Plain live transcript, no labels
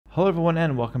Hello everyone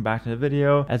and welcome back to the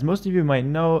video. As most of you might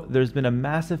know, there's been a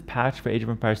massive patch for Age of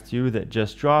Empires 2 that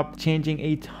just dropped, changing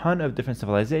a ton of different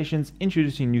civilizations,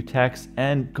 introducing new techs,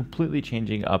 and completely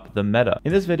changing up the meta.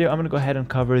 In this video, I'm going to go ahead and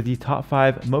cover the top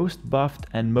 5 most buffed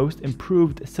and most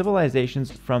improved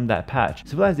civilizations from that patch.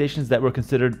 Civilizations that were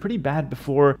considered pretty bad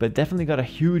before, but definitely got a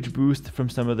huge boost from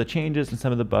some of the changes and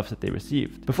some of the buffs that they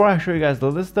received. Before I show you guys the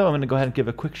list though, I'm going to go ahead and give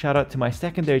a quick shout out to my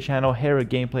secondary channel, Hera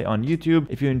Gameplay on YouTube.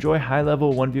 If you enjoy high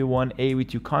level 1v1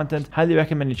 AoE2 content, highly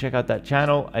recommend you check out that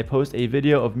channel. I post a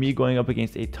video of me going up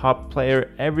against a top player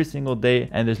every single day,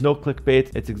 and there's no clickbait.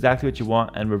 It's exactly what you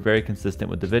want, and we're very consistent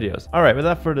with the videos. All right,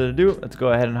 without further ado, let's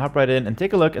go ahead and hop right in and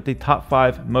take a look at the top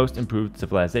 5 most improved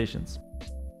civilizations.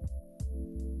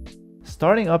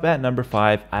 Starting up at number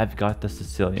 5, I've got the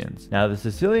Sicilians. Now, the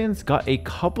Sicilians got a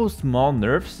couple small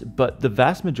nerfs, but the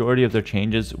vast majority of their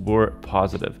changes were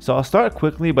positive. So I'll start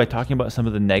quickly by talking about some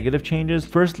of the negative changes.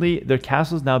 Firstly, their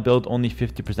castles now build only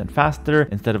 50% faster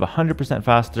instead of 100%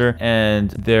 faster, and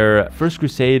their First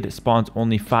Crusade spawns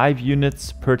only 5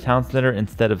 units per town center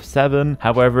instead of 7.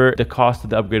 However, the cost of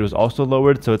the upgrade was also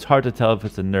lowered, so it's hard to tell if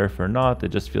it's a nerf or not. It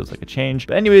just feels like a change.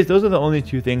 But anyways, those are the only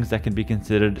 2 things that can be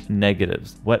considered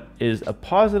negatives. What is a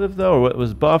positive though, or what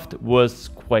was buffed, was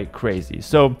quite crazy.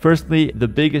 So firstly, the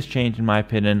biggest change in my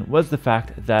opinion was the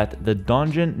fact that the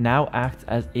donjon now acts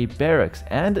as a barracks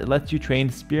and it lets you train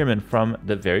spearmen from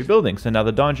the very building. So now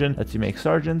the donjon lets you make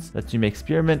sergeants, lets you make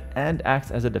spearmen, and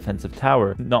acts as a defensive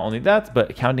tower. Not only that,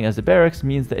 but counting as a barracks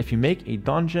means that if you make a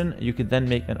donjon, you can then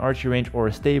make an archery range or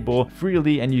a stable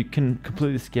freely, and you can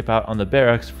completely skip out on the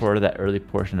barracks for that early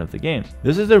portion of the game.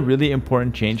 This is a really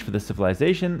important change for the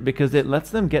civilization because it lets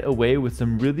them get away with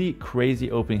some really crazy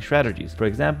opening strategies. For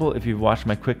example, if you've watched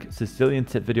my quick Sicilian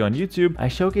tip video on YouTube, I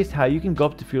showcased how you can go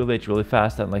up to feudal age really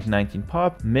fast at like 19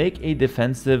 pop, make a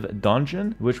defensive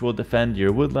donjon which will defend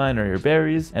your woodline or your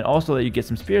berries, and also let you get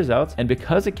some spears out. And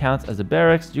because it counts as a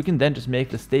barracks, you can then just make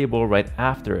the stable right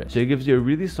after it. So it gives you a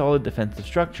really solid defensive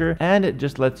structure, and it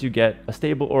just lets you get a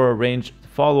stable or a range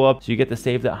follow up, so you get to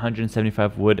save that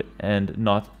 175 wood and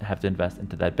not have to invest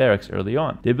into that barracks early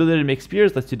on. The ability to make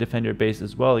spears lets you defend your base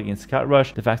as well against scout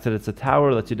rush. The fact that it's a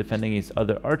tower lets you defend against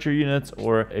other archer units,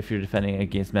 or if you're defending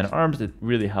against men at arms, it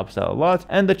really helps out a lot.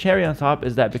 And the cherry on top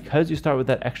is that because you start with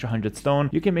that extra 100 stone,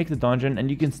 you can make the donjon and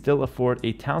you can still afford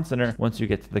a town center once you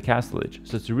get to the castle age.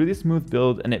 So it's a really smooth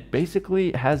build and it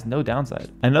basically has no downside.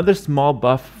 Another small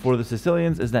buff for the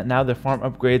Sicilians is that now their farm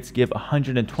upgrades give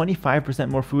 125%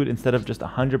 more food instead of just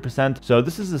 100%. So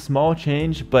this is a small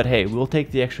change, but hey, we'll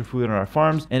take the extra food on our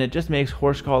farms, and it just makes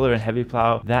horse collar and heavy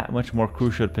plow that much more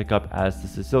crucial to pick up as the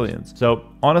Sicilians. So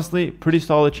honestly, pretty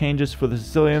solid changes for the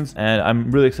Sicilians, and I'm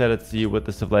really excited to see what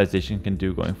the civilization can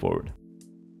do going forward.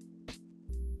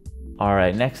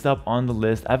 Alright, next up on the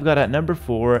list, I've got at number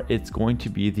 4, it's going to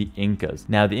be the Incas.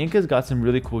 Now, the Incas got some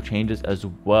really cool changes as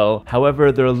well.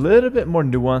 However, they're a little bit more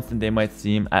nuanced than they might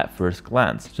seem at first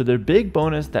glance. So their big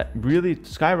bonus that really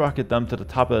skyrocketed them to the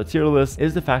top of the tier list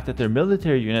is the fact that their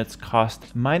military units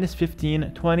cost minus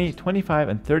 15, 20, 25,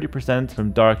 and 30% from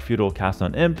Dark, Feudal, Castle,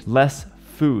 and Imp, less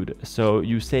food. So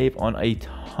you save on a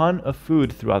ton of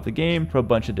food throughout the game for a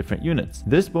bunch of different units.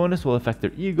 This bonus will affect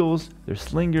their eagles, their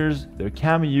slingers, their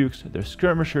kameyuks, their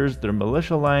skirmishers, their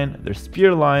militia line, their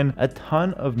spear line. A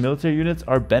ton of military units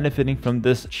are benefiting from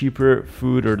this cheaper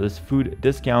food or this food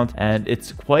discount, and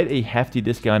it's quite a hefty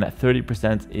discount at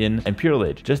 30% in Imperial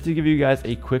Age. Just to give you guys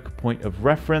a quick point of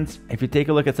reference, if you take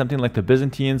a look at something like the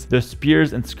Byzantines, their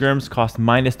spears and skirms cost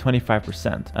minus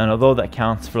 25%. And although that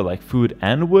counts for like food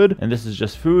and wood, and this is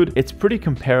just food, it's pretty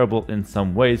comparable in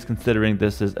some ways considering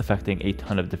this is affecting a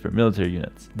ton of different military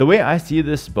units. The way I see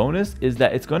this bonus is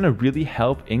that it's going to really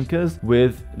help Incas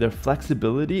with their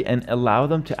flexibility and allow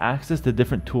them to access the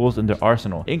different tools in their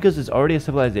arsenal. Incas is already a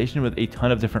civilization with a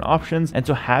ton of different options, and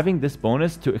so having this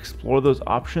bonus to explore those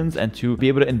options and to be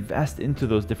able to invest into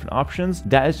those different options,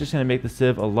 that is just going to make the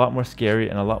civ a lot more scary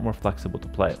and a lot more flexible to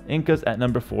play. Incas at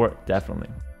number 4, definitely.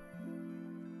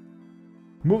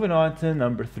 Moving on to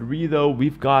number 3 though,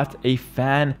 we've got a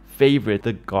fan favorite,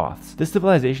 the Goths. This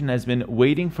civilization has been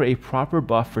waiting for a proper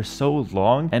buff for so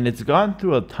long, and it's gone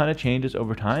through a ton of changes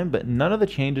over time, but none of the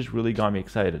changes really got me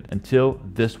excited until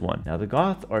this one. Now, the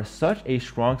Goths are such a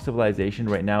strong civilization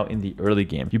right now in the early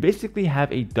game. You basically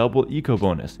have a double eco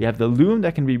bonus. You have the loom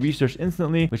that can be researched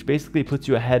instantly, which basically puts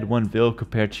you ahead 1 vil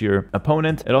compared to your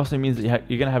opponent. It also means that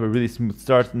you're gonna have a really smooth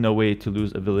start, no way to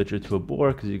lose a villager to a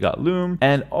boar because you got loom.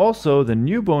 And also the new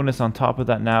new bonus on top of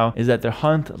that now is that their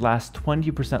hunt lasts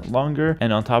 20% longer,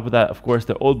 and on top of that, of course,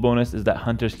 their old bonus is that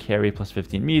hunters carry plus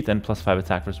 15 meat and plus 5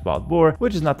 attack versus wild boar,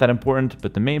 which is not that important,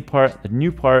 but the main part, the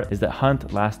new part, is that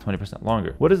hunt lasts 20%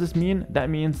 longer. What does this mean? That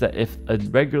means that if a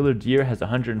regular deer has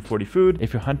 140 food,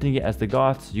 if you're hunting it as the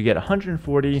Goths, you get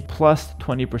 140 plus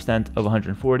 20% of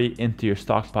 140 into your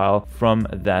stockpile from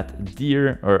that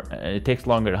deer, or it takes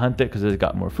longer to hunt it because it's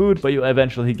got more food, but you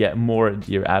eventually get more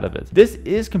deer out of it. This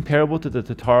is comparable to the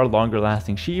Tatar longer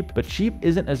lasting sheep, but sheep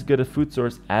isn't as good a food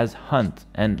source as hunt,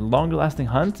 and longer lasting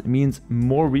hunt means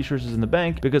more resources in the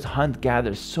bank because hunt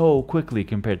gathers so quickly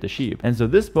compared to sheep. And so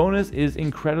this bonus is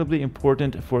incredibly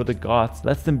important for the Goths,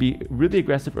 lets them be really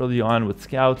aggressive early on with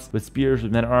scouts, with spears,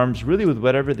 with men-at-arms, really with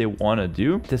whatever they want to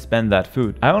do to spend that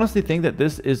food. I honestly think that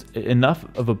this is enough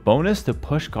of a bonus to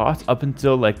push Goths up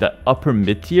until like the upper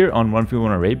mid tier on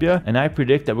 1v1 Arabia, and I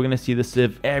predict that we're going to see the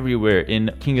Civ everywhere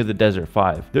in King of the Desert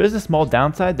 5. There is a small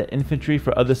downside that infantry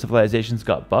for other civilizations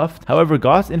got buffed. However,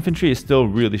 Goths infantry is still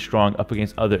really strong up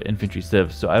against other infantry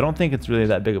civs, so I don't think it's really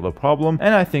that big of a problem,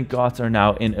 and I think Goths are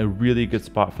now in a really good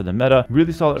spot for the meta.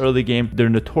 Really solid early game, they're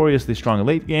notoriously strong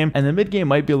late game, and the mid game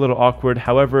might be a little awkward.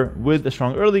 However, with a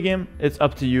strong early game, it's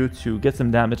up to you to get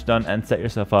some damage done and set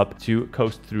yourself up to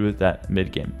coast through that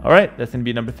mid game. All right, that's going to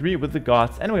be number 3 with the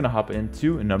Goths, and we're going to hop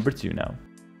into number 2 now.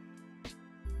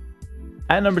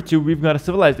 At number 2, we've got a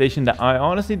civilization that I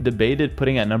honestly debated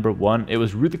putting at number 1. It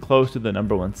was really close to the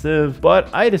number 1 civ,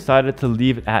 but I decided to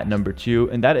leave it at number 2,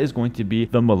 and that is going to be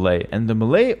the Malay. And the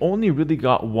Malay only really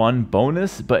got one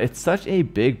bonus, but it's such a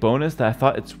big bonus that I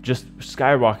thought it's just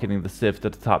skyrocketing the civ to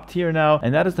the top tier now,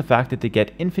 and that is the fact that they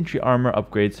get infantry armor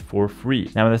upgrades for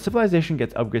free. Now, when a civilization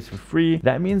gets upgrades for free,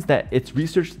 that means that it's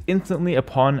researched instantly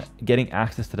upon getting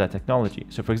access to that technology.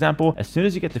 So for example, as soon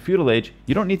as you get to feudal age,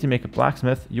 you don't need to make a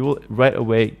blacksmith, you will right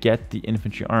away get the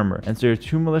infantry armor, and so your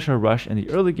 2 militia rush in the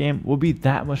early game will be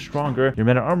that much stronger, your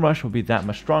men-at-arm rush will be that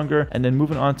much stronger, and then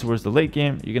moving on towards the late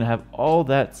game, you're gonna have all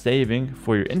that saving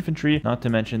for your infantry, not to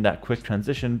mention that quick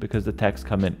transition because the techs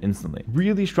come in instantly.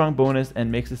 Really strong bonus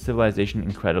and makes the civilization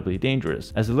incredibly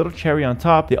dangerous. As a little cherry on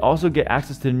top, they also get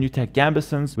access to the new tech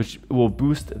Gambesons, which will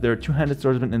boost their two-handed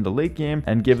swordsman in the late game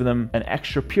and give them an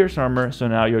extra pierce armor, so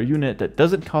now your unit that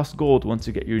doesn't cost gold once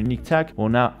you get your unique tech will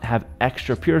now have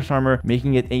extra pierce armor,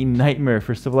 making it a nightmare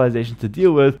for civilizations to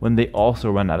deal with when they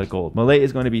also run out of gold. Malay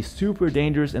is going to be super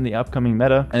dangerous in the upcoming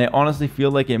meta, and I honestly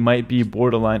feel like it might be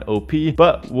borderline OP,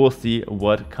 but we'll see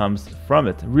what comes from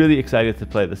it. Really excited to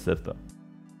play this civ though.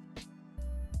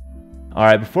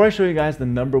 Alright, before I show you guys the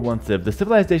number 1 civ, the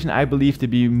civilization I believe to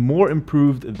be more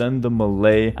improved than the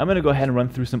Malay, I'm going to go ahead and run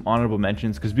through some honorable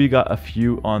mentions because we got a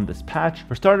few on this patch.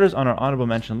 For starters, on our honorable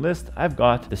mention list, I've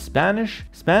got the Spanish.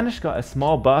 Spanish got a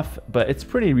small buff, but it's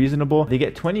pretty reasonable. They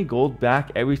get 20 gold back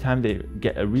every time they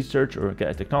get a research or get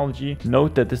a technology.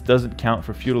 Note that this doesn't count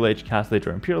for feudal age, castle age,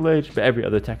 or imperial age, but every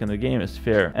other tech in the game is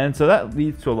fair. And so that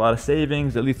leads to a lot of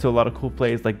savings. It leads to a lot of cool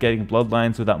plays like getting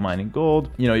bloodlines without mining gold.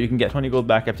 You know, you can get 20 gold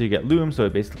back after you get loot, so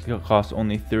it basically costs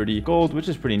only 30 gold, which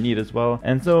is pretty neat as well.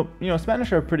 And so, you know,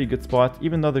 Spanish are a pretty good spot.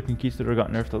 Even though the Conquistador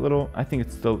got nerfed a little, I think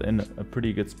it's still in a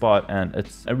pretty good spot, and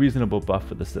it's a reasonable buff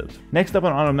for the civ. Next up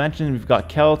on honorable mention, we've got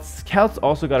Celts. Celts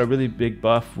also got a really big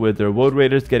buff with their Woad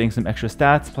Raiders getting some extra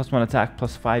stats, +1 attack,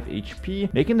 +5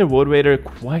 HP, making their Woad Raider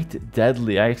quite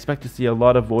deadly. I expect to see a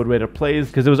lot of Woad Raider plays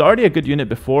because it was already a good unit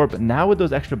before, but now with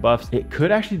those extra buffs, it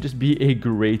could actually just be a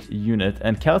great unit.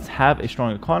 And Celts have a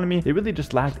strong economy. They really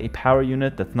just lacked a power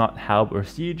unit that's not Halb or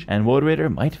Siege, and Woad Raider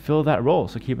might fill that role,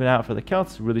 so keep an eye out for the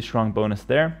Celts. Really strong bonus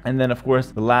there. And then of course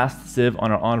the last civ on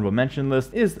our honorable mention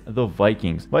list is the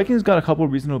Vikings. Vikings got a couple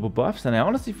reasonable buffs, and I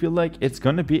honestly feel like it's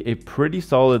going to be a pretty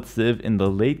solid civ in the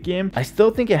late game. I still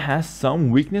think it has some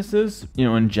weaknesses, you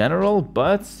know, in general,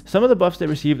 but some of the buffs they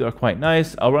received are quite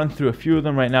nice. I'll run through a few of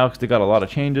them right now because they got a lot of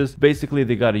changes. Basically,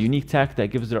 they got a unique tech that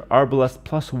gives their Arbalest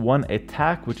 +1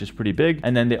 attack, which is pretty big,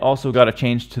 and then they also got a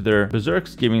change to their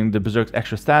Berserks, giving the Berserks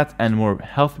extra stats and more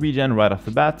health regen right off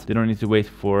the bat. They don't need to wait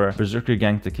for Berserker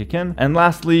Gang to kick in. And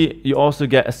lastly, you also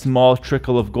get a small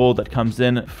trickle of gold that comes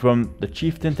in from the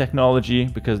Chieftain technology,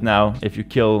 because now if you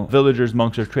kill villagers,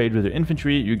 monks, or trade with your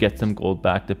infantry, you get some gold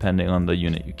back depending on the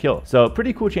unit you kill. So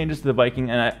pretty cool changes to the Viking,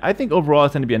 and I think overall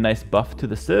it's going to be a nice buff to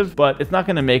the civ, but it's not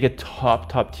going to make it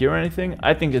top tier or anything.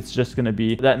 I think it's just going to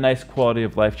be that nice quality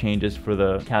of life changes for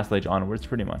the Castle Age onwards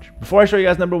pretty much. Before I show you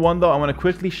guys number 1 though, I want to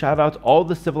quickly shout out all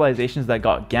the civilizations civilizations that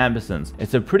got gambesons.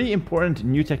 It's a pretty important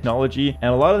new technology,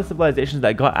 and a lot of the civilizations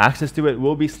that got access to it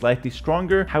will be slightly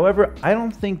stronger. However, I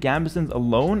don't think gambesons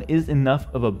alone is enough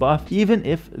of a buff. Even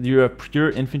if you're a pure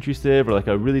infantry civ or like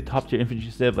a really top tier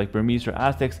infantry civ like Burmese or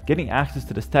Aztecs, getting access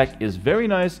to this tech is very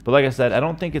nice, but like I said, I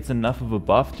don't think it's enough of a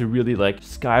buff to really like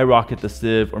skyrocket the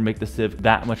civ or make the civ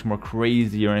that much more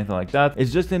crazy or anything like that.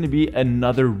 It's just going to be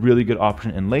another really good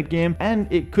option in late game, and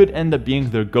it could end up being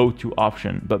their go-to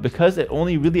option. But because it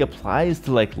only really applies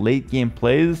to like late game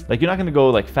plays, like you're not going to go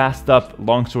like fast up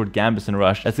longsword gambeson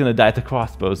rush, that's going to die to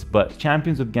crossbows, but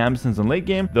champions with gambesons in late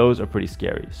game, those are pretty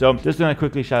scary. So just going to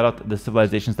quickly shout out the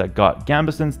civilizations that got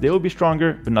gambesons. They will be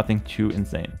stronger, but nothing too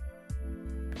insane.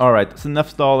 Alright, so enough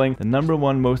stalling. The number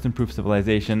one most improved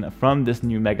civilization from this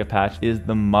new mega patch is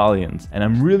the Malians, and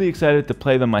I'm really excited to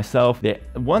play them myself. They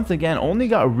once again only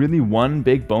got really one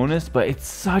big bonus, but it's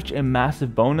such a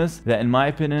massive bonus that in my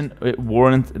opinion it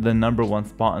warrants the number one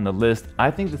spot on the list. I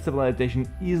think the civilization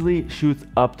easily shoots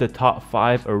up to top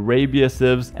 5 Arabia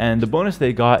civs, and the bonus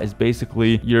they got is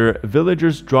basically your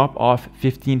villagers drop off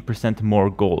 15%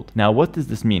 more gold. Now what does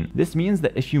this mean? This means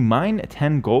that if you mine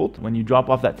 10 gold, when you drop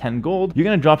off that 10 gold, you're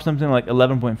gonna drop something like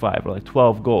 11.5 or like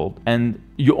 12 gold, and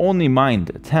you only mined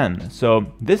 10. So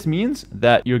this means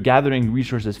that you're gathering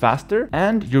resources faster,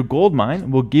 and your gold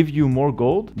mine will give you more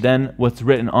gold than what's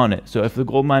written on it. So if the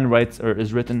gold mine writes or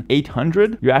is written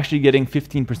 800, you're actually getting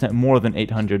 15% more than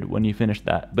 800 when you finish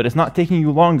that. But it's not taking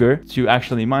you longer to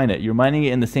actually mine it. You're mining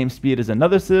it in the same speed as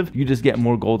another civ, you just get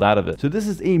more gold out of it. So this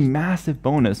is a massive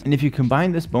bonus, and if you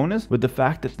combine this bonus with the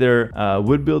fact that their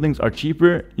wood buildings are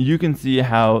cheaper, you can see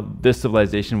how this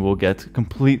civilization will get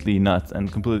completely nuts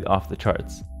and completely off the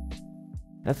charts.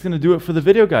 That's gonna do it for the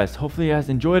video, guys. Hopefully you guys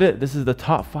enjoyed it. This is the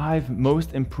top 5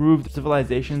 most improved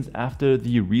civilizations after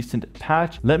the recent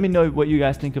patch. Let me know what you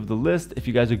guys think of the list, if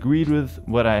you guys agreed with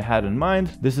what I had in mind.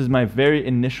 This is my very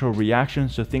initial reaction,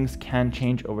 so things can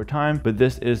change over time, but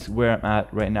this is where I'm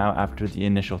at right now after the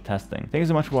initial testing. Thank you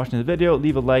so much for watching the video.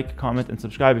 Leave a like, comment, and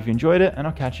subscribe if you enjoyed it, and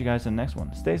I'll catch you guys in the next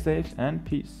one. Stay safe and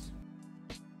peace.